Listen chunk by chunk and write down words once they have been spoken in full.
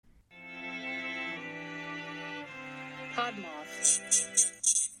Podmoth.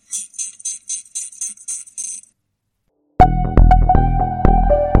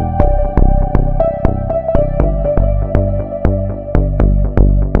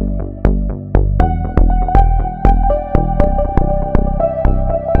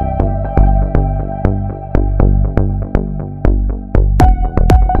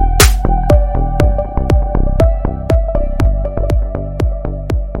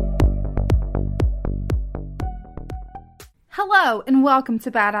 Hello, and welcome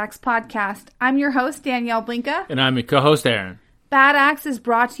to Bad Axe Podcast. I'm your host, Danielle Blinka. And I'm your co-host, Aaron. Bad Axe is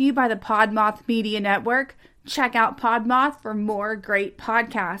brought to you by the Podmoth Media Network. Check out Podmoth for more great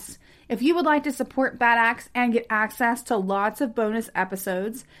podcasts. If you would like to support Bad Axe and get access to lots of bonus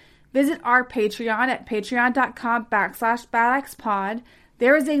episodes, visit our Patreon at patreon.com/badaxepod.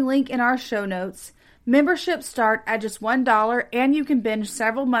 There is a link in our show notes. Memberships start at just $1, and you can binge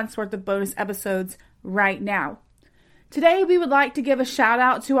several months worth of bonus episodes right now. Today, we would like to give a shout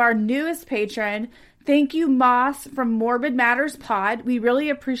out to our newest patron. Thank you, Moss from Morbid Matters Pod. We really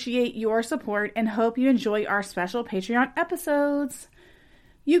appreciate your support and hope you enjoy our special Patreon episodes.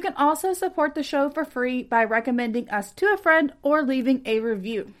 You can also support the show for free by recommending us to a friend or leaving a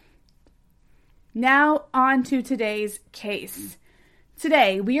review. Now, on to today's case.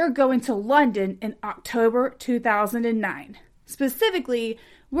 Today, we are going to London in October 2009. Specifically,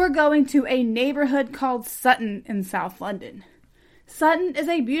 we're going to a neighborhood called Sutton in South London. Sutton is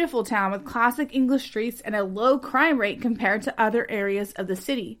a beautiful town with classic English streets and a low crime rate compared to other areas of the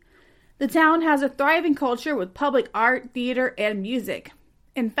city. The town has a thriving culture with public art, theater, and music.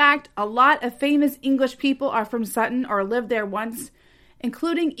 In fact, a lot of famous English people are from Sutton or lived there once,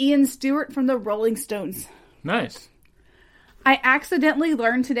 including Ian Stewart from the Rolling Stones. Nice. I accidentally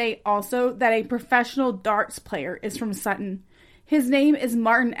learned today also that a professional darts player is from Sutton. His name is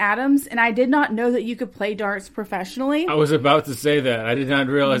Martin Adams, and I did not know that you could play darts professionally. I was about to say that. I did not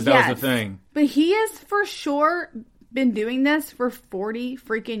realize that was a thing. But he has for sure been doing this for 40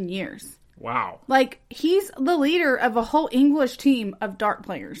 freaking years. Wow. Like, he's the leader of a whole English team of dart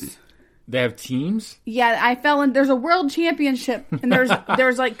players. They have teams? Yeah, I fell in. There's a world championship, and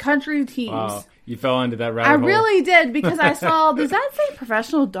there's like country teams. Wow. You fell into that rabbit hole. I really did, because I saw, does that say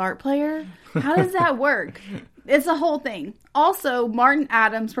professional dart player? How does that work? It's a whole thing. Also, Martin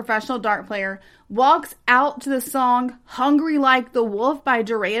Adams, professional dart player, walks out to the song Hungry Like the Wolf by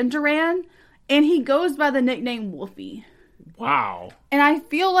Duran Duran, and he goes by the nickname Wolfie. Wow. And I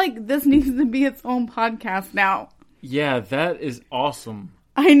feel like this needs to be its own podcast now. Yeah, that is awesome.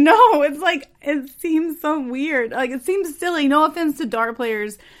 I know. It's like, it seems so weird. Like, it seems silly. No offense to dart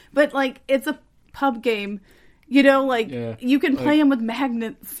players, but like, it's a pub game. You know, like, you can play them with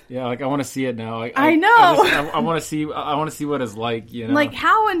magnets. Yeah, like, I want to see it now. Like, I know. I want to see what it's like, you know? Like,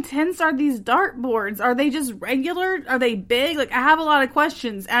 how intense are these dart boards? Are they just regular? Are they big? Like, I have a lot of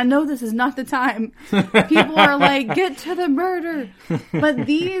questions. And I know this is not the time. People are like, get to the murder. But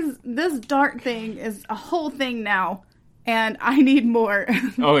this dart thing is a whole thing now. And I need more.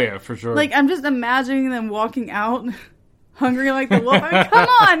 Oh, yeah, for sure. Like, I'm just imagining them walking out hungry like the wolf. I mean, come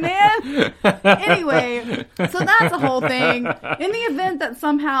on, man. Anyway, so that's a whole thing. In the event that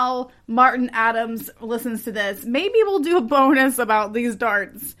somehow Martin Adams listens to this, maybe we'll do a bonus about these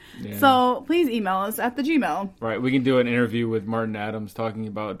darts. Yeah. So please email us at the Gmail. Right, we can do an interview with Martin Adams talking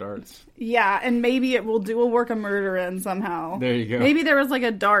about darts. Yeah, and maybe we'll work a murder in somehow. There you go. Maybe there was like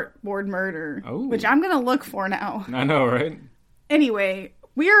a dartboard murder, which I'm going to look for now. I know, right? Anyway,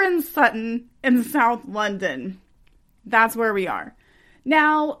 we're in Sutton in South London. That's where we are.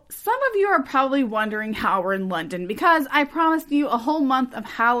 Now, some of you are probably wondering how we're in London, because I promised you a whole month of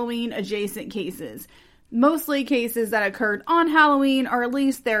Halloween-adjacent cases. Mostly cases that occurred on Halloween, or at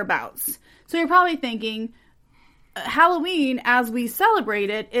least thereabouts. So you're probably thinking, Halloween, as we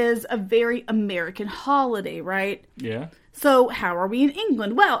celebrate it, is a very American holiday, right? Yeah. So how are we in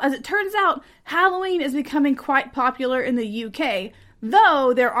England? Well, as it turns out, Halloween is becoming quite popular in the UK,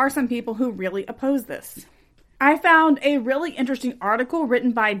 though there are some people who really oppose this. I found a really interesting article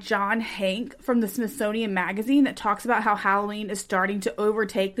written by John Hank from the Smithsonian Magazine that talks about how Halloween is starting to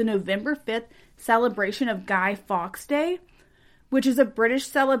overtake the November 5th celebration of Guy Fawkes Day, which is a British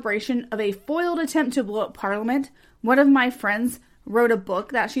celebration of a foiled attempt to blow up Parliament. One of my friends wrote a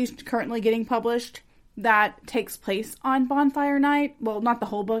book that she's currently getting published that takes place on Bonfire Night. Well, not the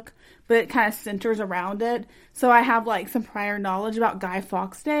whole book, but it kind of centers around it. So I have like some prior knowledge about Guy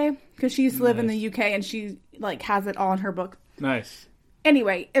Fawkes Day, because she used to live in the UK and she like has it all in her book. Nice.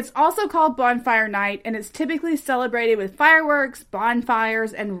 Anyway, it's also called Bonfire Night, and it's typically celebrated with fireworks,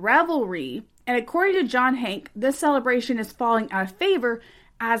 bonfires, and revelry. And according to John Hank, this celebration is falling out of favor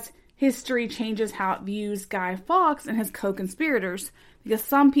as history changes how it views Guy Fawkes and his co-conspirators, because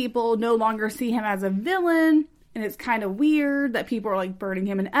some people no longer see him as a villain, and it's kind of weird that people are like burning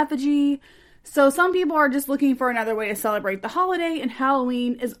him in effigy. So some people are just looking for another way to celebrate the holiday, and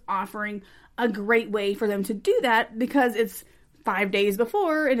Halloween is offering a great way for them to do that because it's 5 days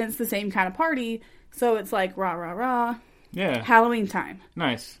before and it's the same kind of party. So it's like rah, rah, rah. Yeah. Halloween time.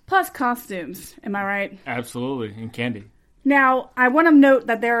 Nice. Plus costumes. Am I right? Absolutely. And candy. Now, I want to note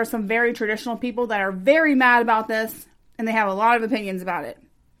that there are some very traditional people that are very mad about this, and they have a lot of opinions about it.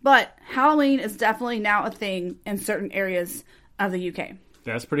 But Halloween is definitely now a thing in certain areas of the UK.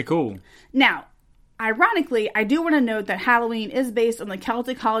 That's pretty cool. Now, ironically, I do want to note that Halloween is based on the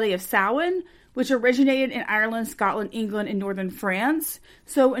Celtic holiday of Samhain, which originated in Ireland, Scotland, England, and northern France.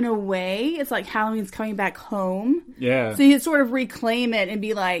 So in a way, it's like Halloween's coming back home. Yeah. So you could sort of reclaim it and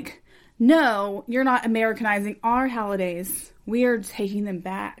be like, no, you're not Americanizing our holidays. We are taking them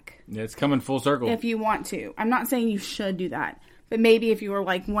back. Yeah, it's coming full circle. If you want to. I'm not saying you should do that. But maybe if you were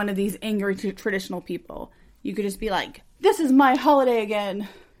like one of these angry traditional people, you could just be like, this is my holiday again.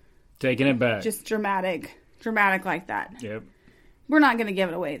 Taking it back. Just dramatic like that. Yep. We're not going to give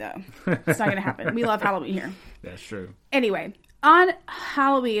it away, though. It's not going to happen. We love Halloween here. That's true. Anyway, on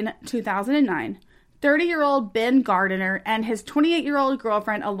Halloween 2009, 30-year-old Ben Gardner and his 28-year-old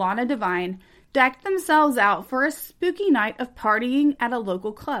girlfriend Alana Devine decked themselves out for a spooky night of partying at a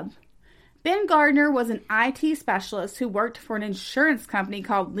local club. Ben Gardner was an IT specialist who worked for an insurance company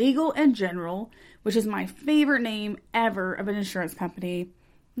called Legal & General, which is my favorite name ever of an insurance company.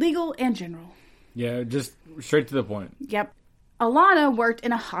 Legal & General. Yeah, just straight to the point. Yep. Alana worked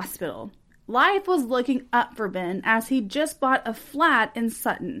in a hospital. Life was looking up for Ben as he just bought a flat in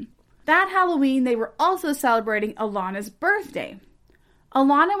Sutton. That Halloween, they were also celebrating Alana's birthday.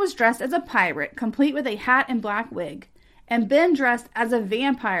 Alana was dressed as a pirate, complete with a hat and black wig, and Ben dressed as a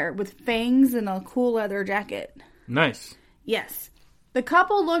vampire with fangs and a cool leather jacket. Nice. Yes. The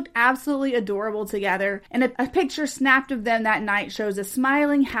couple looked absolutely adorable together, and a picture snapped of them that night shows a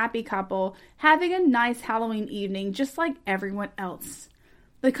smiling, happy couple having a nice Halloween evening just like everyone else.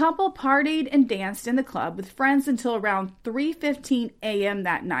 The couple partied and danced in the club with friends until around 3:15 a.m.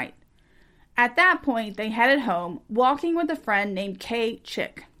 that night. At that point, they headed home, walking with a friend named Kay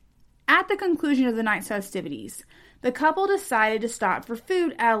Chick. At the conclusion of the night's festivities, the couple decided to stop for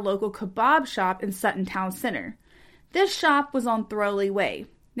food at a local kebab shop in Sutton Town Center. This shop was on Throwley Way.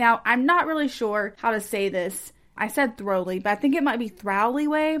 Now, I'm not really sure how to say this. I said Throwley, but I think it might be Throwley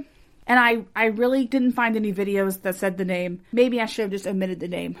Way. And I really didn't find any videos that said the name. Maybe I should have just omitted the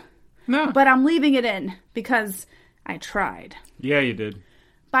name. No. But I'm leaving it in because I tried. Yeah, you did.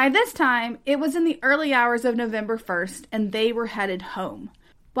 By this time, it was in the early hours of November 1st, and they were headed home.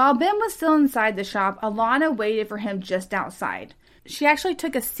 While Ben was still inside the shop, Alana waited for him just outside. She actually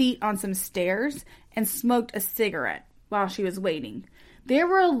took a seat on some stairs and smoked a cigarette while she was waiting. There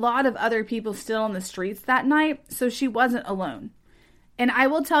were a lot of other people still on the streets that night, so she wasn't alone. And I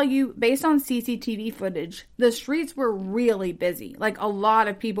will tell you, based on CCTV footage, the streets were really busy. Like, a lot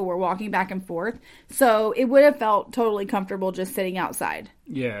of people were walking back and forth, so it would have felt totally comfortable just sitting outside.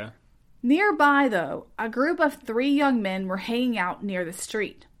 Yeah. Nearby, though, a group of 3 young men were hanging out near the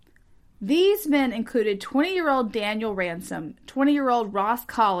street. These men included 20-year-old Daniel Ransom, 20-year-old Ross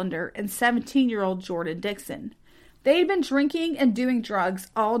Collender, and 17-year-old Jordan Dixon. They had been drinking and doing drugs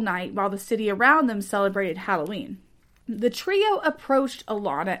all night while the city around them celebrated Halloween. The trio approached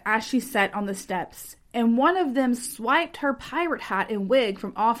Alana as she sat on the steps, and one of them swiped her pirate hat and wig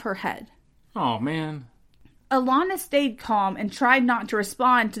from off her head. Oh, man. Alana stayed calm and tried not to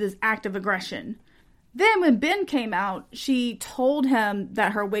respond to this act of aggression. Then when Ben came out, she told him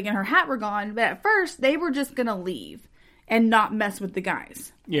that her wig and her hat were gone, but at first they were just going to leave and not mess with the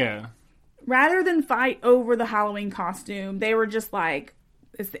guys. Yeah. Rather than fight over the Halloween costume, they were just like,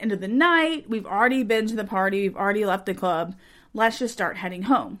 it's the end of the night, we've already been to the party, we've already left the club, let's just start heading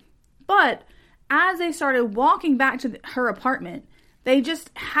home. But as they started walking back to her apartment, they just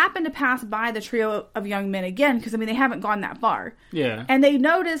happened to pass by the trio of young men again, because, I mean, they haven't gone that far. Yeah. And they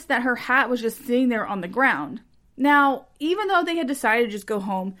noticed that her hat was just sitting there on the ground. Now, even though they had decided to just go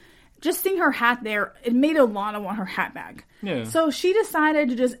home, just seeing her hat there, it made Alana want her hat back. Yeah. So she decided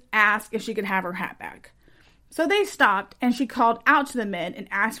to just ask if she could have her hat back. So they stopped, and she called out to the men and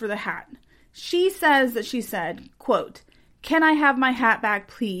asked for the hat. She says that she said, quote, "Can I have my hat back,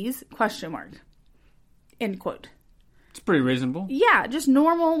 please?" Question mark. End quote. It's pretty reasonable. Yeah, just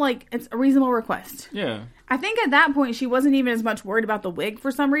normal, like, it's a reasonable request. Yeah. I think at that point, she wasn't even as much worried about the wig for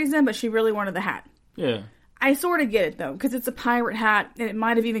some reason, but she really wanted the hat. Yeah. I sort of get it, though, because it's a pirate hat, and it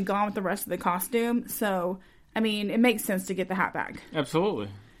might have even gone with the rest of the costume, so, I mean, it makes sense to get the hat back. Absolutely.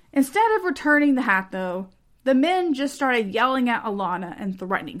 Instead of returning the hat, though, the men just started yelling at Alana and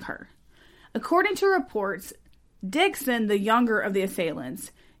threatening her. According to reports, Dixon, the younger of the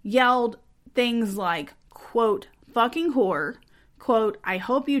assailants, yelled things like, quote, fucking whore, quote, I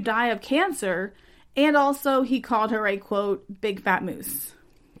hope you die of cancer, and also he called her a, quote, big fat moose.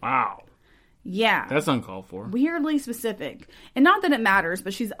 Wow. Yeah. That's uncalled for. Weirdly specific. And not that it matters,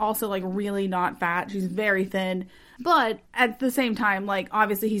 but she's also, like, really not fat. She's very thin. But at the same time, like,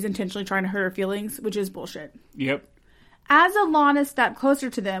 obviously he's intentionally trying to hurt her feelings, which is bullshit. Yep. As Alana stepped closer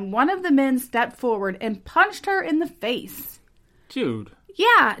to them, one of the men stepped forward and punched her in the face. Dude.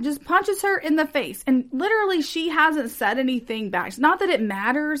 Yeah, just punches her in the face. And literally, she hasn't said anything back. It's not that it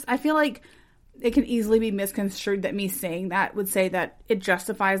matters. I feel like it can easily be misconstrued that me saying that would say that it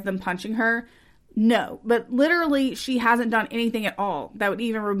justifies them punching her. No, but literally, she hasn't done anything at all that would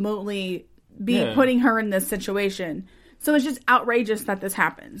even remotely be putting her in this situation. So it's just outrageous that this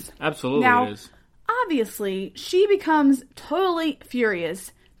happens. Absolutely now, it is. Obviously, she becomes totally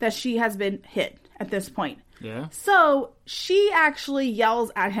furious that she has been hit at this point. Yeah. So she actually yells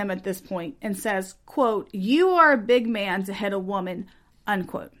at him at this point and says, quote, you are a big man to hit a woman,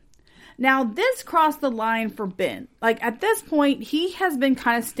 unquote. Now, this crossed the line for Ben. Like, at this point, he has been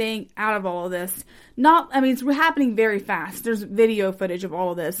kind of staying out of all of this. It's happening very fast. There's video footage of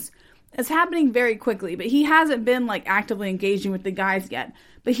all of this. It's happening very quickly, but he hasn't been, like, actively engaging with the guys yet.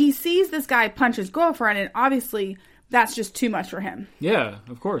 But he sees this guy punch his girlfriend, and obviously that's just too much for him. Yeah,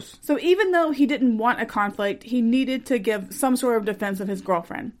 of course. So even though he didn't want a conflict, he needed to give some sort of defense of his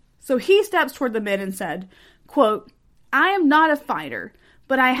girlfriend. So he steps toward the men and said, quote, I am not a fighter,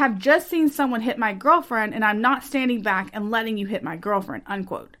 but I have just seen someone hit my girlfriend, and I'm not standing back and letting you hit my girlfriend,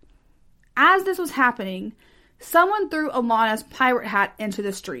 unquote. As this was happening, someone threw Alana's pirate hat into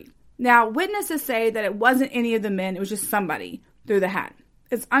the street. Now, witnesses say that it wasn't any of the men, it was just somebody threw the hat.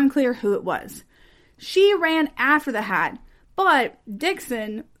 It's unclear who it was. She ran after the hat, but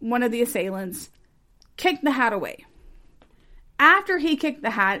Dixon, one of the assailants, kicked the hat away. After he kicked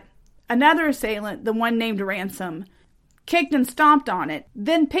the hat, another assailant, the one named Ransom, kicked and stomped on it,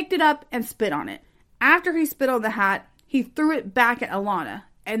 then picked it up and spit on it. After he spit on the hat, he threw it back at Alana,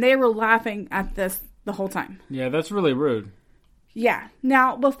 and they were laughing at this the whole time. Yeah, that's really rude. Yeah.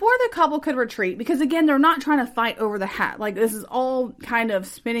 Now, before the couple could retreat, because again, they're not trying to fight over the hat. Like, this is all kind of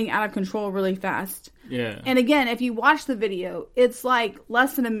spinning out of control really fast. Yeah. And again, if you watch the video, it's like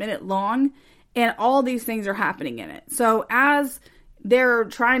less than a minute long, and all these things are happening in it. So as they're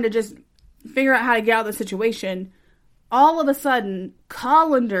trying to just figure out how to get out of the situation, all of a sudden,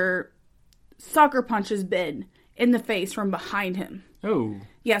 Colander sucker punches Ben in the face from behind him. Oh.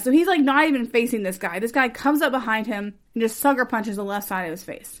 Yeah, so he's like not even facing this guy. This guy comes up behind him and just sucker punches the left side of his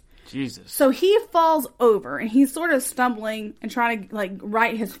face. Jesus. So he falls over and he's sort of stumbling and trying to like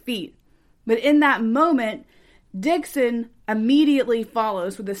right his feet. But in that moment, Dixon immediately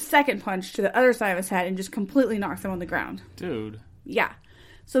follows with a second punch to the other side of his head and just completely knocks him on the ground. Dude. Yeah.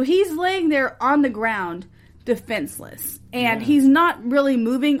 So he's laying there on the ground, defenseless. And he's not really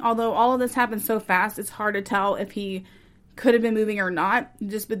moving, although all of this happened so fast, it's hard to tell if he could have been moving or not,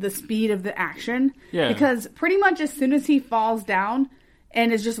 just with the speed of the action. Yeah. Because pretty much as soon as he falls down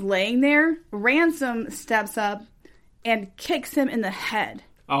and is just laying there, Ransom steps up and kicks him in the head.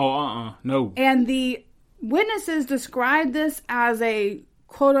 Oh, no. And the witnesses described this as a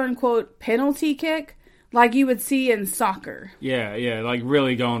quote-unquote penalty kick, like you would see in soccer. Yeah, like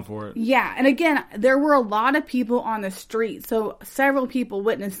really going for it. Yeah, and again, there were a lot of people on the street, so several people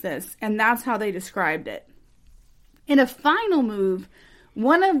witnessed this, and that's how they described it. In a final move,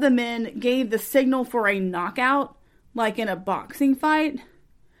 one of the men gave the signal for a knockout, like in a boxing fight.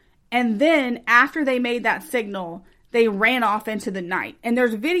 And then, after they made that signal, they ran off into the night. And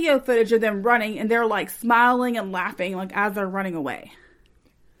there's video footage of them running, and they're like smiling and laughing, like as they're running away.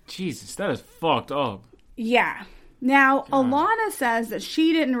 Jesus, that is fucked up. Yeah. Now, God. Alana says that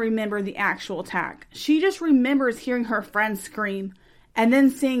she didn't remember the actual attack. She just remembers hearing her friend scream, and then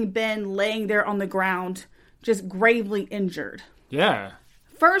seeing Ben laying there on the ground, just gravely injured. Yeah.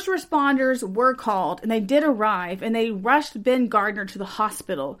 First responders were called, and they did arrive, and they rushed Ben Gardner to the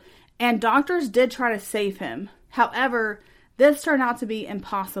hospital, and doctors did try to save him. However, this turned out to be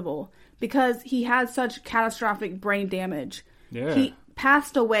impossible, because he had such catastrophic brain damage. Yeah. He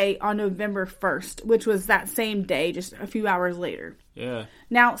passed away on November 1st, which was that same day, just a few hours later. Yeah.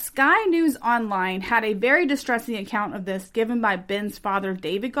 Now, Sky News Online had a very distressing account of this given by Ben's father,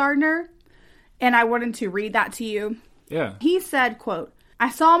 David Gardner, and I wanted to read that to you. Yeah. He said, quote,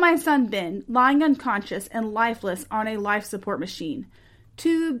 I saw my son Ben lying unconscious and lifeless on a life support machine,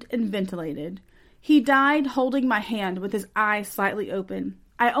 tubed and ventilated. He died holding my hand with his eyes slightly open.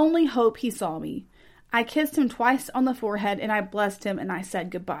 I only hope he saw me. I kissed him twice on the forehead and I blessed him and I said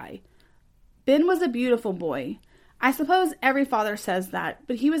goodbye. Ben was a beautiful boy. I suppose every father says that,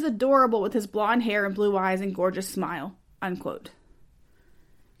 but he was adorable with his blonde hair and blue eyes and gorgeous smile. Unquote.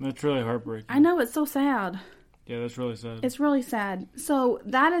 That's really heartbreaking. I know, it's so sad. Yeah, that's really sad. It's really sad. So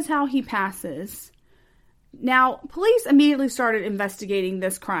that is how he passes. Now, police immediately started investigating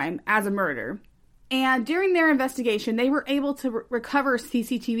this crime as a murder. And during their investigation, they were able to recover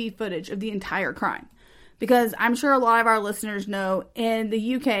CCTV footage of the entire crime. Because I'm sure a lot of our listeners know, in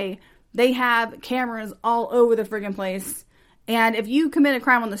the UK, they have cameras all over the friggin' place. And if you commit a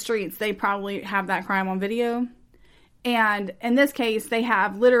crime on the streets, they probably have that crime on video. And in this case, they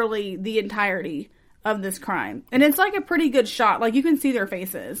have literally the entirety of this crime. And it's like a pretty good shot. Like, you can see their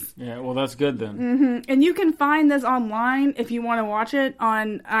faces. Yeah, well, that's good then. Mm-hmm. And you can find this online if you want to watch it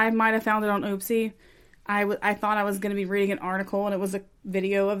on... I might have found it on Oopsie. I thought I was going to be reading an article, and it was a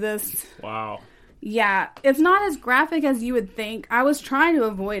video of this. Wow. Yeah, it's not as graphic as you would think. I was trying to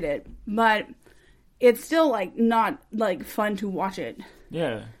avoid it, but it's still, like, not, like, fun to watch it.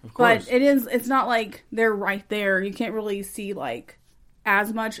 Yeah, of course. But it's not like they're right there. You can't really see, like,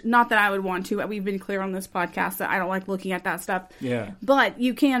 as much. Not that I would want to. We've been clear on this podcast that I don't like looking at that stuff. Yeah. But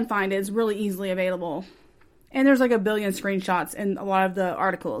you can find it. It's really easily available. And there's, like, a billion screenshots in a lot of the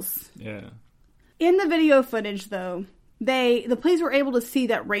articles. Yeah. In the video footage, though, the police were able to see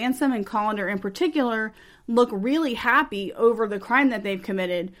that Ransom and Colander in particular look really happy over the crime that they've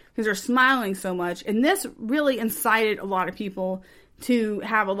committed because they're smiling so much. And this really incited a lot of people to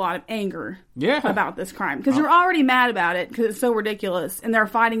have a lot of anger about this crime. Because you're already mad about it because it's so ridiculous. And they're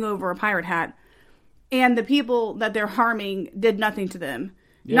fighting over a pirate hat. And the people that they're harming did nothing to them.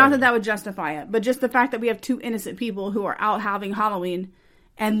 Yeah. Not that would justify it. But just the fact that we have two innocent people who are out having Halloween...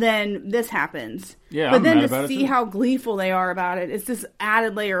 And then this happens. Yeah, but then to see how gleeful they are about it, it's this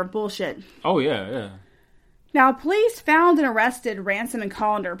added layer of bullshit. Oh, yeah, yeah. Now, police found and arrested Ransom and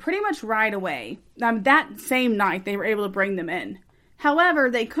Colander pretty much right away. That same night, they were able to bring them in. However,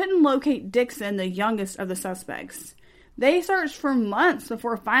 they couldn't locate Dixon, the youngest of the suspects. They searched for months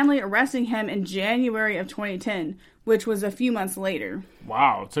before finally arresting him in January of 2010, which was a few months later.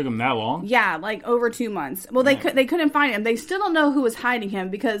 Wow, it took them that long? Yeah, like over 2 months. Well, they couldn't find him. They still don't know who was hiding him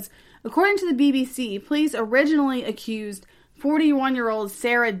because, according to the BBC, police originally accused 41-year-old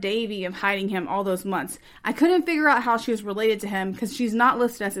Sarah Davy of hiding him all those months. I couldn't figure out how she was related to him because she's not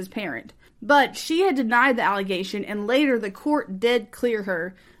listed as his parent. But she had denied the allegation, and later the court did clear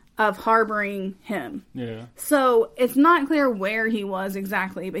her of harboring him. Yeah. So, it's not clear where he was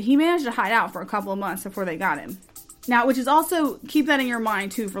exactly, but he managed to hide out for a couple of months before they got him. Now, which is also, keep that in your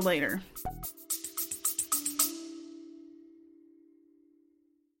mind, too, for later.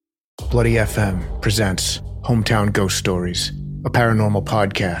 Bloody FM presents Hometown Ghost Stories, a paranormal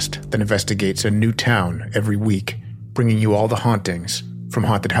podcast that investigates a new town every week, bringing you all the hauntings, from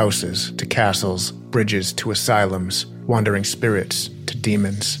haunted houses to castles, bridges to asylums, wandering spirits to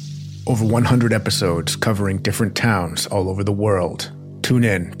demons. Over 100 episodes covering different towns all over the world. Tune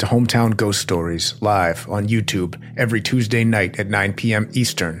in to Hometown Ghost Stories live on YouTube every Tuesday night at 9 p.m.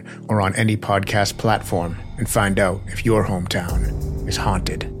 Eastern or on any podcast platform and find out if your hometown is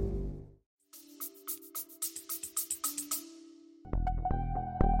haunted.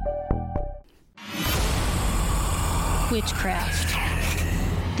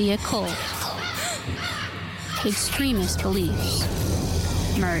 Witchcraft, the occult, extremist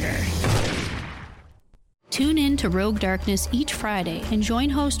beliefs, murder. Tune in to Rogue Darkness each Friday and join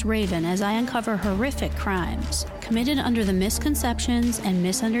host Raven as I uncover horrific crimes committed under the misconceptions and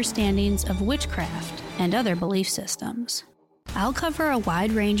misunderstandings of witchcraft and other belief systems. I'll cover a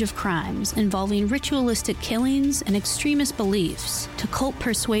wide range of crimes involving ritualistic killings and extremist beliefs to cult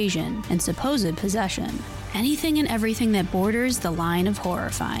persuasion and supposed possession. Anything and everything that borders the line of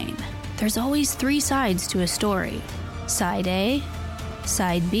horrifying. There's always 3 sides to a story. Side A,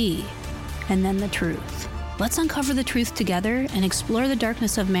 Side B, and then the truth. Let's uncover the truth together and explore the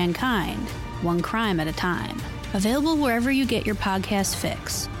darkness of mankind, one crime at a time. Available wherever you get your podcast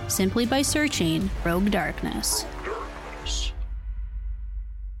fix, simply by searching Rogue Darkness.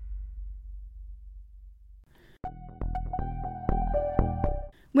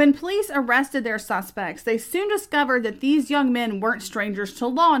 When police arrested their suspects, they soon discovered that these young men weren't strangers to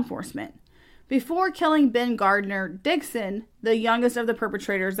law enforcement. Before killing Ben Gardner, Dixon, the youngest of the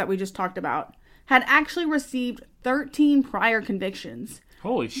perpetrators that we just talked about, had actually received 13 prior convictions.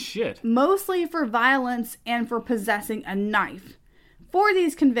 Holy shit. Mostly for violence and for possessing a knife. For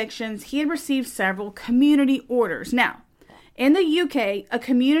these convictions, he had received several community orders. Now, in the UK, a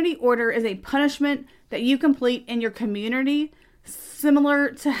community order is a punishment that you complete in your community similar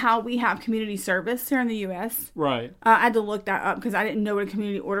to how we have community service here in the U.S. Right. I had to look that up because I didn't know what a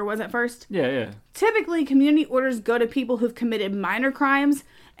community order was at first. Yeah. Typically, community orders go to people who've committed minor crimes,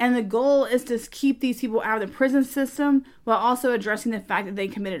 and the goal is to keep these people out of the prison system while also addressing the fact that they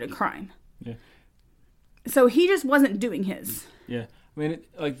committed a crime. Yeah. So he just wasn't doing his. Yeah. I mean,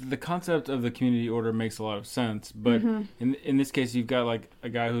 the concept of the community order makes a lot of sense, but in this case, you've got, like, a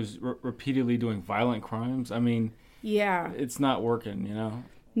guy who's repeatedly doing violent crimes. I mean, yeah, it's not working, you know?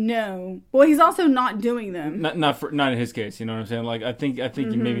 No. Well, he's also not doing them. Not in his case, you know what I'm saying? Like, I think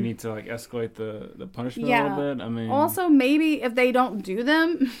you maybe need to, like, escalate the punishment a little bit. I mean, also, maybe if they don't do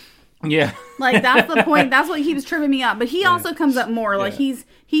them... Yeah. Like, that's the point. That's what keeps tripping me up. But he also comes up more. Like,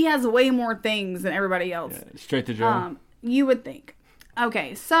 he has way more things than everybody else. Yeah. Straight to jail. You would think.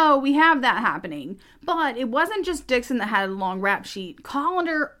 Okay, so we have that happening. But it wasn't just Dixon that had a long rap sheet.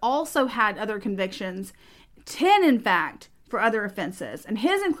 Colander also had other convictions. 10, in fact, for other offenses. And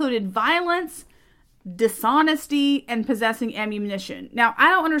his included violence, dishonesty, and possessing ammunition. Now, I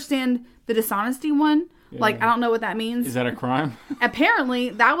don't understand the dishonesty one. Yeah. Like, I don't know what that means. Is that a crime? Apparently,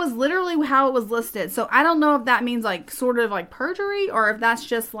 that was literally how it was listed. So, I don't know if that means, like, sort of like perjury or if that's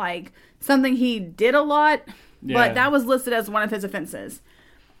just, like, something he did a lot. Yeah. But that was listed as one of his offenses.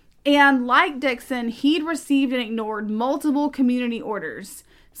 And like Dixon, he'd received and ignored multiple community orders.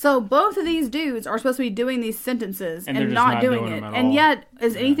 So, both of these dudes are supposed to be doing these sentences and not doing it. And yet,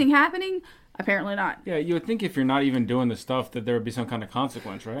 is anything happening? Apparently not. Yeah, you would think if you're not even doing the stuff that there would be some kind of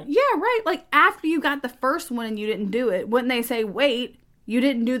consequence, right? Yeah, right. Like, after you got the first one and you didn't do it, wouldn't they say, wait, you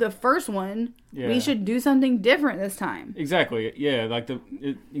didn't do the first one. Yeah. We should do something different this time. Exactly. Yeah,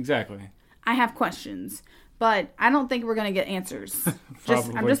 exactly. I have questions, but I don't think we're going to get answers.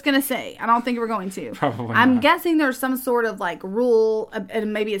 I'm just going to say, I don't think we're going to. Probably I'm not. guessing there's some sort of, like, rule,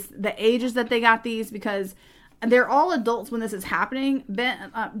 and maybe it's the ages that they got these, because... they're all adults when this is happening.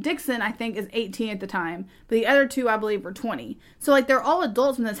 Dixon, I think, is 18 at the time. But the other two, I believe, were 20. So, like, they're all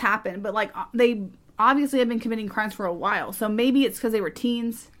adults when this happened. But, like, they obviously have been committing crimes for a while. So, maybe it's because they were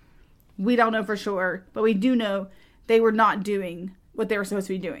teens. We don't know for sure. But we do know they were not doing what they were supposed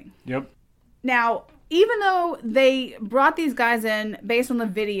to be doing. Yep. Now, even though they brought these guys in based on the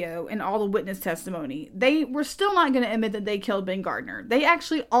video and all the witness testimony, they were still not going to admit that they killed Ben Gardner. They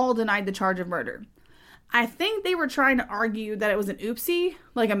actually all denied the charge of murder. I think they were trying to argue that it was an oopsie,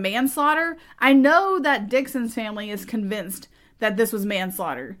 like a manslaughter. I know that Dixon's family is convinced that this was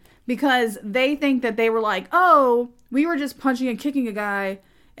manslaughter because they think that they were like, oh, we were just punching and kicking a guy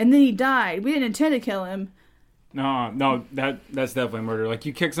and then he died. We didn't intend to kill him. No, that's definitely murder. Like,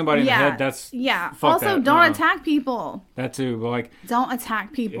 you kick somebody in the head, that's... Yeah. Fuck also, that. don't attack people. That too, but, like... Don't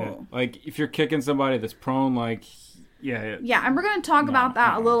attack people. Yeah. Like, if you're kicking somebody that's prone, like... Yeah, and we're going to talk about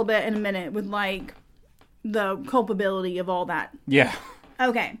that a little bit in a minute with, like... the culpability of all that. Yeah.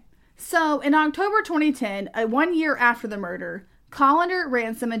 Okay. So, in October 2010, 1 year after the murder, Colander,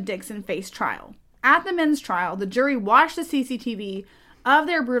 Ransom, and Dixon faced trial. At the men's trial, the jury watched the CCTV of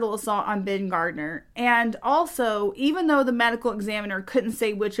their brutal assault on Ben Gardner. And also, even though the medical examiner couldn't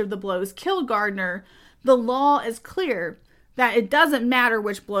say which of the blows killed Gardner, the law is clear that it doesn't matter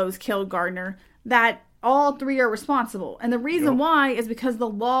which blows killed Gardner, that all three are responsible. And the reason why is because the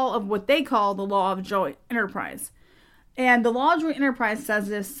law of what they call the law of joint enterprise. And the law of joint enterprise says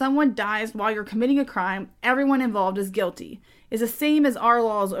that if someone dies while you're committing a crime, everyone involved is guilty. It's the same as our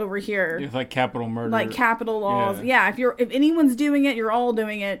laws over here. It's like capital murder. Like capital laws. Yeah, if anyone's doing it, you're all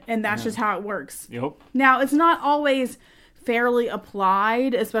doing it, and that's just how it works. Yep. Now, it's not always fairly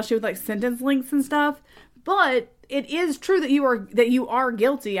applied, especially with like sentence lengths and stuff, but it is true that you are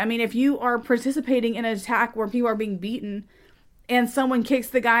guilty. I mean, if you are participating in an attack where people are being beaten and someone kicks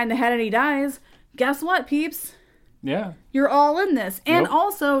the guy in the head and he dies, guess what, peeps? Yeah. You're all in this. And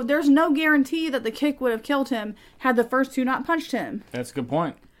also, there's no guarantee that the kick would have killed him had the first two not punched him. That's a good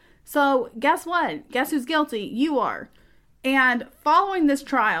point. So, guess what? Guess who's guilty? You are. And following this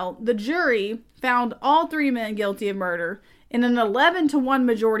trial, the jury found all three men guilty of murder in an 11-1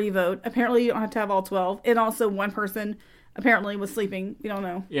 majority vote. Apparently, you don't have to have all 12. And also, one person apparently was sleeping. We don't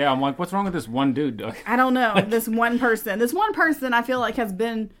know. Yeah, I'm like, what's wrong with this one dude, Doug? I don't know. This one person. This one person, I feel like, has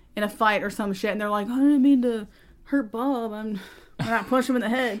been in a fight or some shit. And they're like, I didn't mean to hurt Bob. I'm not pushing him in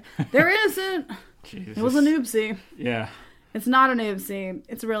the head. They're innocent. Jesus. It was an oopsie. Yeah. It's not an oopsie.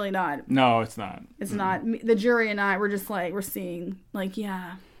 It's really not. No, it's not. It's not. The jury and I were just like, we're seeing, like,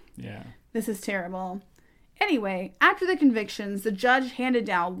 Yeah. this is terrible. Anyway, after the convictions, the judge handed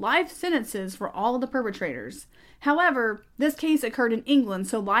down life sentences for all of the perpetrators. However, this case occurred in England,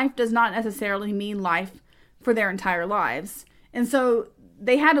 so life does not necessarily mean life for their entire lives. And so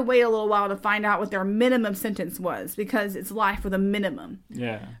they had to wait a little while to find out what their minimum sentence was because it's life with a minimum.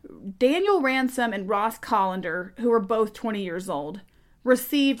 Yeah. Daniel Ransom and Ross Collender, who were both 20 years old,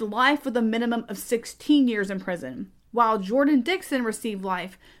 received life with a minimum of 16 years in prison, while Jordan Dixon received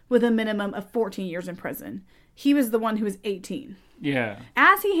life with a minimum of 14 years in prison. He was the one who was 18. Yeah.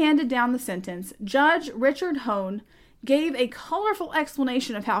 As he handed down the sentence, Judge Richard Hone gave a colorful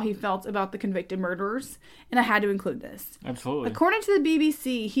explanation of how he felt about the convicted murderers, and I had to include this. Absolutely. According to the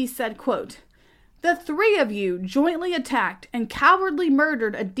BBC, he said, quote, "The three of you jointly attacked and cowardly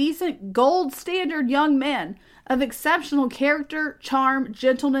murdered a decent gold standard young man of exceptional character, charm,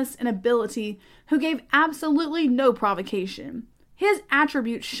 gentleness, and ability who gave absolutely no provocation. His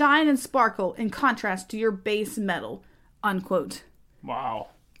attributes shine and sparkle in contrast to your base metal," unquote. Wow.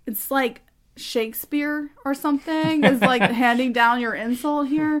 It's like Shakespeare or something is like handing down your insult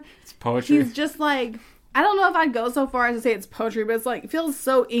here. It's poetry. He's just like, I don't know if I'd go so far as to say it's poetry, but it's like, it feels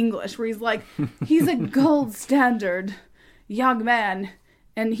so English where he's like, he's a gold standard young man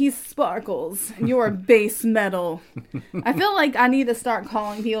and he sparkles and you're a base metal. I feel like I need to start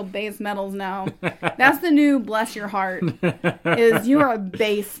calling people base metals now. That's the new bless your heart, is you're a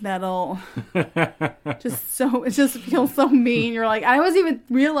base metal. It just feels so mean. You're like, I wasn't even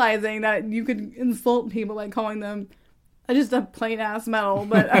realizing that you could insult people by calling them just a plain ass metal,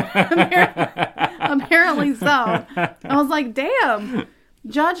 but apparently so. I was like, damn.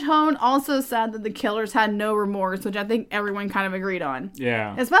 Judge Hone also said that the killers had no remorse, which I think everyone kind of agreed on.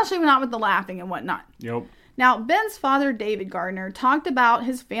 Yeah. Especially not with the laughing and whatnot. Yep. Now, Ben's father, David Gardner, talked about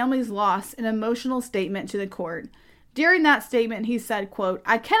his family's loss in an emotional statement to the court. During that statement, he said, quote,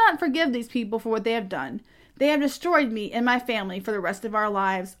 "I cannot forgive these people for what they have done. They have destroyed me and my family for the rest of our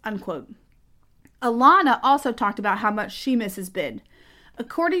lives," unquote. Alana also talked about how much she misses Ben.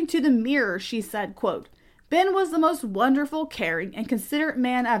 According to the Mirror, she said, quote, "Ben was the most wonderful, caring, and considerate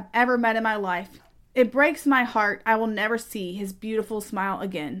man I've ever met in my life. It breaks my heart I will never see his beautiful smile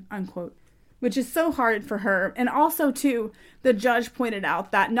again," unquote. Which is so hard for her. And also, too, the judge pointed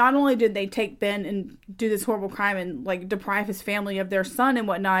out that not only did they take Ben and do this horrible crime and, like, deprive his family of their son and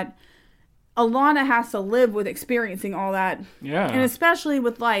whatnot, Alana has to live with experiencing all that. Yeah. And especially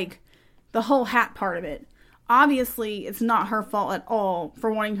with, like, the whole hat part of it. Obviously, it's not her fault at all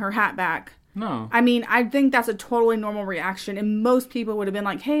for wanting her hat back. No. I mean, I think that's a totally normal reaction, and most people would have been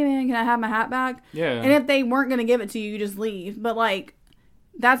like, "Hey, man, can I have my hat back?" Yeah. And if they weren't going to give it to you, you just leave. But, like,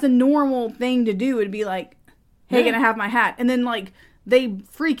 that's a normal thing to do. It'd be like, "Hey, Yeah. can I have my hat?" And then, like, they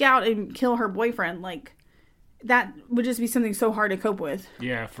freak out and kill her boyfriend. Like, that would just be something so hard to cope with.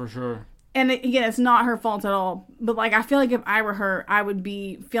 Yeah, for sure. And again, it's not her fault at all. But, like, I feel like if I were her, I would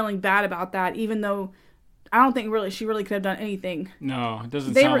be feeling bad about that, even though I don't think she really could have done anything. No, it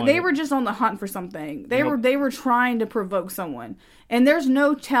doesn't They sound were like they it. were just on the hunt for something. They Yep. were trying to provoke someone. And there's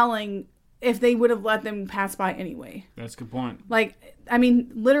no telling if they would have let them pass by anyway. That's a good point. Like, I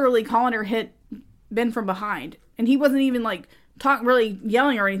mean, literally Colliner hit Ben from behind. And he wasn't even like really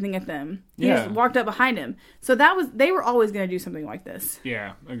yelling or anything at them. He Yeah. just walked up behind him. So they were always going to do something like this.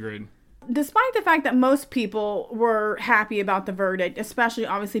 Yeah, agreed. Despite the fact that most people were happy about the verdict, especially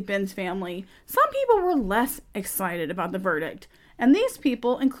obviously Ben's family, some people were less excited about the verdict. And these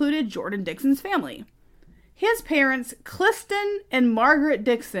people included Jordan Dixon's family. His parents, Cliston and Margaret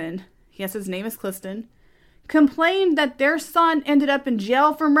Dixon, yes, his name is Cliston, complained that their son ended up in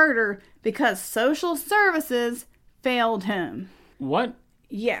jail for murder because social services failed him. What?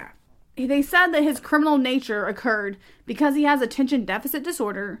 Yeah. They said that his criminal nature occurred because he has attention deficit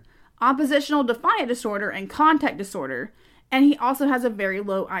disorder, oppositional defiant disorder, and contact disorder, and he also has a very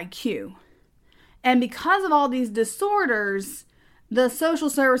low IQ. And because of all these disorders, the social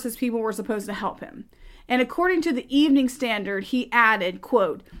services people were supposed to help him. And according to the Evening Standard, he added,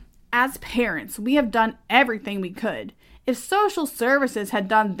 quote, "As parents, we have done everything we could. If social services had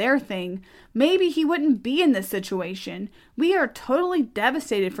done their thing, maybe he wouldn't be in this situation. We are totally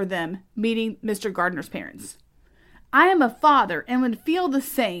devastated for them," meaning Mr. Gardner's parents. "I am a father and would feel the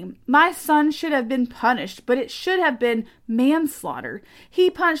same. My son should have been punished, but it should have been manslaughter. He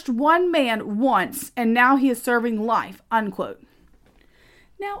punched one man once, and now he is serving life," unquote.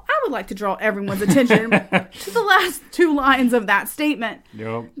 Now, I would like to draw everyone's attention to the last two lines of that statement.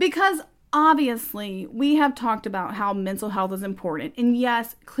 Yep. Because obviously, we have talked about how mental health is important. And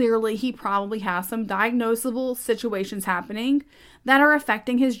yes, clearly, he probably has some diagnosable situations happening that are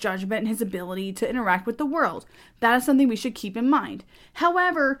affecting his judgment and his ability to interact with the world. That is something we should keep in mind.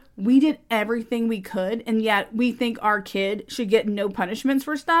 However, we did everything we could, and yet we think our kid should get no punishments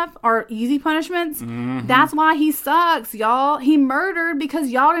for stuff, or easy punishments. Mm-hmm. That's why he sucks, y'all. He murdered because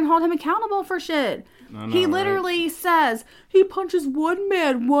y'all didn't hold him accountable for shit. He literally says he punches one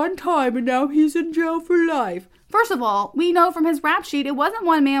man one time and now he's in jail for life. First of all, we know from his rap sheet it wasn't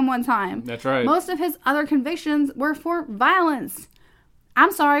one man one time. That's right. Most of his other convictions were for violence.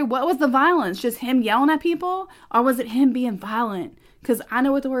 I'm sorry, what was the violence? Just him yelling at people? Or was it him being violent? Because I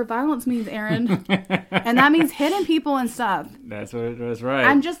know what the word violence means, Aaron. And that means hitting people and stuff. That's what it was, right.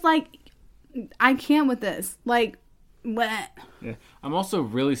 I'm just like, I can't with this. Like, what? Yeah. I'm also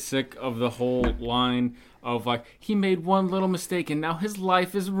really sick of the whole line of like, he made one little mistake and now his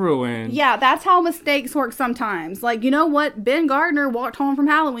life is ruined. Yeah, that's how mistakes work sometimes. Like, you know what? Ben Gardner walked home from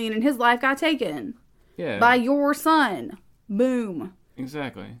Halloween and his life got taken. Yeah. By your son. Boom.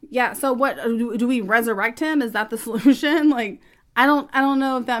 Exactly. Yeah, so what, do we resurrect him? Is that the solution? Like, I don't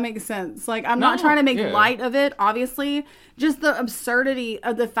know if that makes sense. Like, I'm not trying to make light of it, obviously. Just the absurdity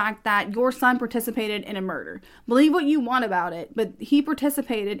of the fact that your son participated in a murder. Believe what you want about it, but he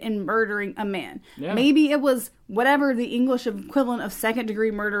participated in murdering a man. Yeah. Maybe it was whatever the English equivalent of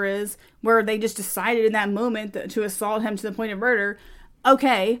second-degree murder is, where they just decided in that moment to assault him to the point of murder.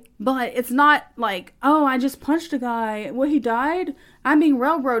 Okay, but it's not like, oh, I just punched a guy. Well, he died? I'm being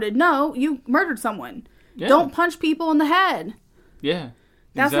railroaded. No, you murdered someone. Yeah. Don't punch people in the head. Yeah.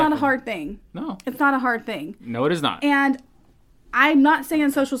 That's not a hard thing. No. It's not a hard thing. No, it is not. And I'm not saying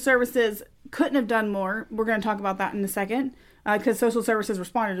social services couldn't have done more. We're going to talk about that in a second, because social services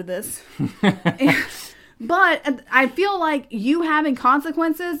responded to this. But I feel like you having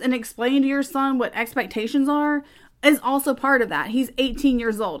consequences and explaining to your son what expectations are is also part of that. He's 18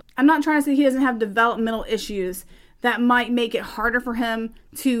 years old. I'm not trying to say he doesn't have developmental issues that might make it harder for him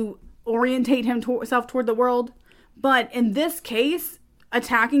to orientate himself toward the world. But in this case,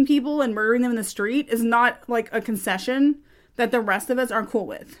 attacking people and murdering them in the street is not like a concession that the rest of us are cool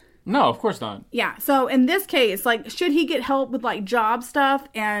with. No, of course not. Yeah. So in this case, like, should he get help with like job stuff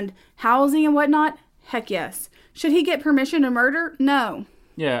and housing and whatnot? Heck yes. Should he get permission to murder? No.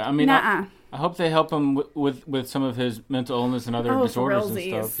 Yeah. I mean, I hope they help him with some of his mental illness and other disorders and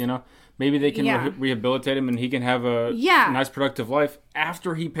stuff, you know? Maybe they can rehabilitate him and he can have a nice, productive life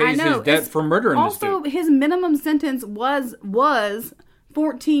after he pays his debt for murdering this dude. Also, his minimum sentence was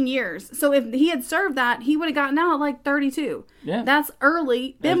 14 years. So if he had served that, he would have gotten out at like 32. Yeah. That's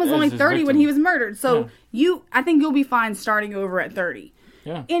early. Ben was only 30 when he was murdered. So I think you'll be fine starting over at 30.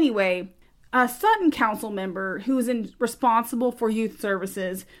 Yeah. Anyway, a Sutton council member who is responsible for youth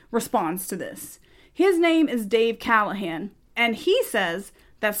services responds to this. His name is Dave Callahan, and he says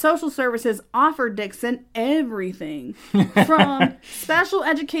that social services offered Dixon everything. From special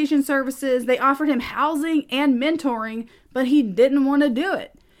education services, they offered him housing and mentoring, but he didn't want to do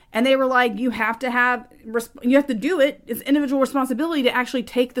it. And they were like, you have to do it. It's individual responsibility to actually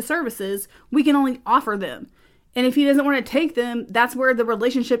take the services. We can only offer them. And if he doesn't want to take them, that's where the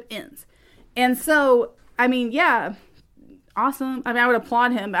relationship ends. And so, I mean, yeah, awesome. I mean, I would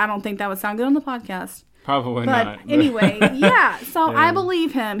applaud him, but I don't think that would sound good on the podcast. Probably not. But anyway, yeah. So I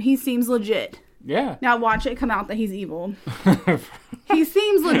believe him. He seems legit. Yeah. Now watch it come out that he's evil. He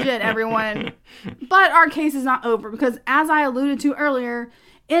seems legit, everyone. But our case is not over because, as I alluded to earlier,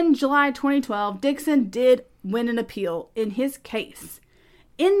 in July 2012, Dixon did win an appeal in his case.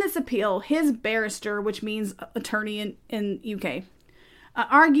 In this appeal, his barrister, which means attorney in UK,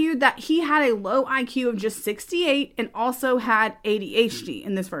 argued that he had a low IQ of just 68 and also had ADHD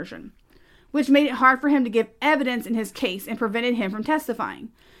in this version, which made it hard for him to give evidence in his case and prevented him from testifying.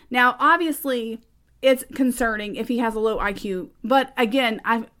 Now, obviously, it's concerning if he has a low IQ, but again,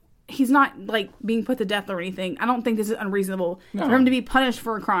 he's not like being put to death or anything. I don't think this is unreasonable for him to be punished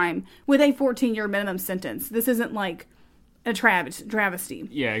for a crime with a 14-year minimum sentence. This isn't like a travesty.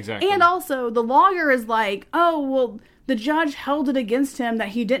 Yeah, exactly. And also, the lawyer is like, oh, well, the judge held it against him that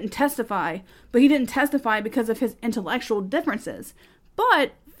he didn't testify, but he didn't testify because of his intellectual differences.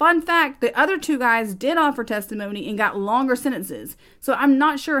 But fun fact, the other two guys did offer testimony and got longer sentences. So I'm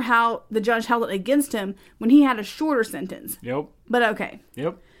not sure how the judge held it against him when he had a shorter sentence. Yep. But okay.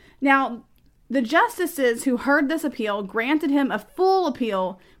 Yep. Now, the justices who heard this appeal granted him a full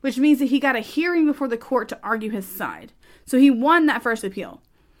appeal, which means that he got a hearing before the court to argue his side. So he won that first appeal.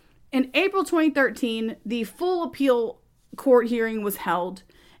 In April 2013, the full appeal court hearing was held,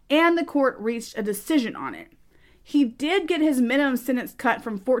 and the court reached a decision on it. He did get his minimum sentence cut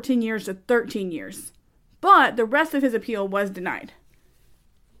from 14 years to 13 years, but the rest of his appeal was denied.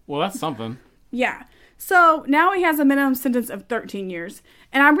 Well, that's something. Yeah. So now he has a minimum sentence of 13 years,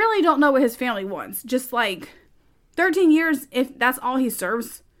 and I really don't know what his family wants. Just like 13 years, if that's all he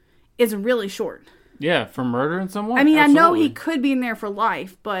serves, is really short. Yeah, for murdering someone? I mean, absolutely. I know he could be in there for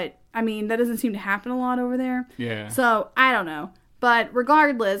life, but I mean, that doesn't seem to happen a lot over there. Yeah. So, I don't know. But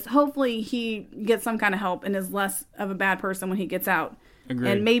regardless, hopefully he gets some kind of help and is less of a bad person when he gets out.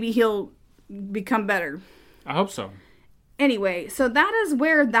 Agreed. And maybe he'll become better. I hope so. Anyway, so that is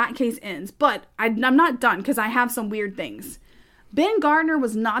where that case ends. But I'm not done because I have some weird things. Ben Gardner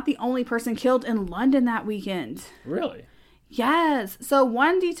was not the only person killed in London that weekend. Really? Yes. So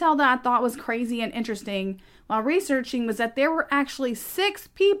one detail that I thought was crazy and interesting while researching was that there were actually 6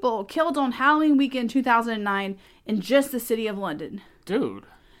 people killed on Halloween weekend 2009 in just the city of London. Dude.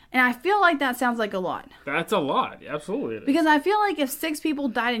 And I feel like that sounds like a lot. That's a lot. Absolutely. It is. Because I feel like if 6 people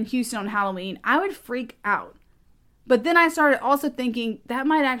died in Houston on Halloween, I would freak out. But then I started also thinking that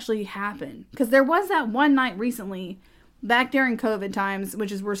might actually happen. Because there was that one night recently, back during COVID times,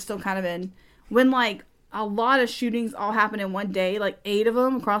 which is we're still kind of in, when like a lot of shootings all happened in one day, like 8 of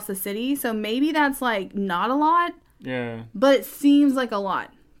them across the city. So maybe that's like not a lot. Yeah. But it seems like a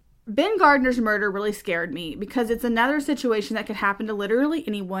lot. Ben Gardner's murder really scared me because it's another situation that could happen to literally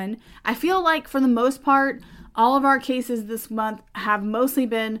anyone. I feel like for the most part, all of our cases this month have mostly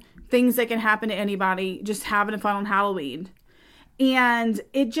been things that can happen to anybody just having fun on Halloween. And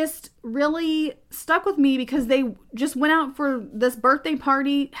it just really stuck with me because they just went out for this birthday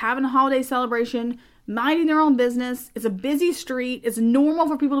party, having a holiday celebration, minding their own business. It's a busy street. It's normal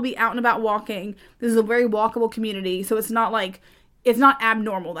for people to be out and about walking. This is a very walkable community. So it's not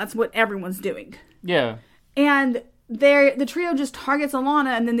abnormal. That's what everyone's doing. Yeah. And the trio just targets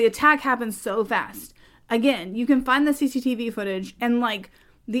Alana and then the attack happens so fast. Again, you can find the CCTV footage and like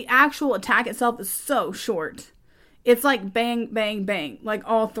the actual attack itself is so short. It's like bang, bang, bang. Like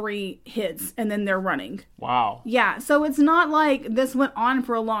all 3 hits and then they're running. Wow. Yeah. So it's not like this went on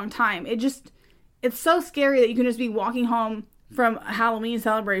for a long time. It's so scary that you can just be walking home from a Halloween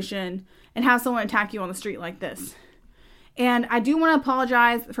celebration and have someone attack you on the street like this. And I do want to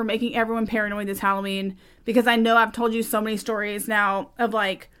apologize for making everyone paranoid this Halloween because I know I've told you so many stories now of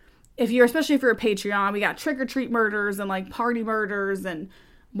like, especially if you're a Patreon, we got trick-or-treat murders and like party murders and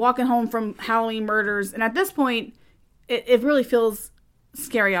walking home from Halloween murders. And at this point, it really feels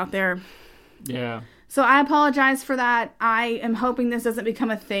scary out there. Yeah. So I apologize for that. I am hoping this doesn't become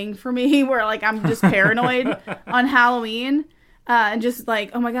a thing for me where like I'm just paranoid on Halloween and just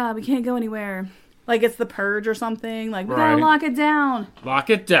like, oh my God, we can't go anywhere. Like it's the purge or something. Like we gotta lock it down. Lock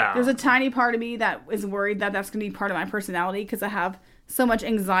it down. There's a tiny part of me that is worried that that's going to be part of my personality because I have so much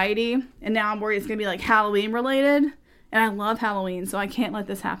anxiety. And now I'm worried it's going to be like Halloween related. And I love Halloween, so I can't let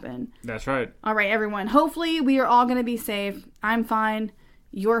this happen. That's right. All right, everyone. Hopefully we are all going to be safe. I'm fine.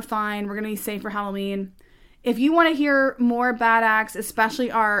 You're fine. We're going to be safe for Halloween. If you want to hear more Bad Acts,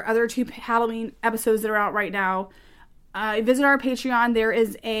 especially our other 2 Halloween episodes that are out right now, visit our Patreon. There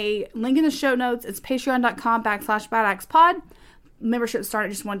is a link in the show notes. It's patreon.com/badactspod. Memberships start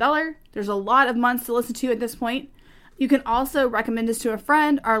at just $1. There's a lot of months to listen to at this point. You can also recommend us to a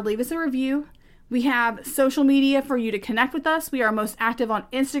friend or leave us a review. We have social media for you to connect with us. We are most active on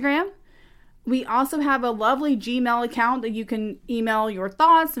Instagram. We also have a lovely Gmail account that you can email your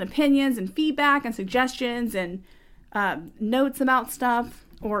thoughts and opinions and feedback and suggestions and notes about stuff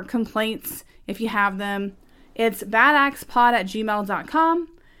or complaints if you have them. It's badactspod@gmail.com.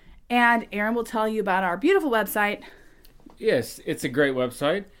 And Aaron will tell you about our beautiful website. Yes, it's a great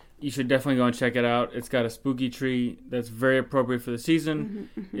website. You should definitely go and check it out. It's got a spooky tree that's very appropriate for the season.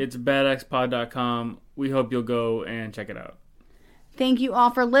 It's badactspod.com. We hope you'll go and check it out. Thank you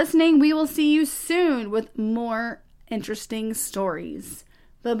all for listening. We will see you soon with more interesting stories.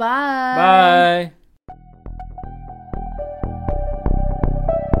 Bye-bye. Bye.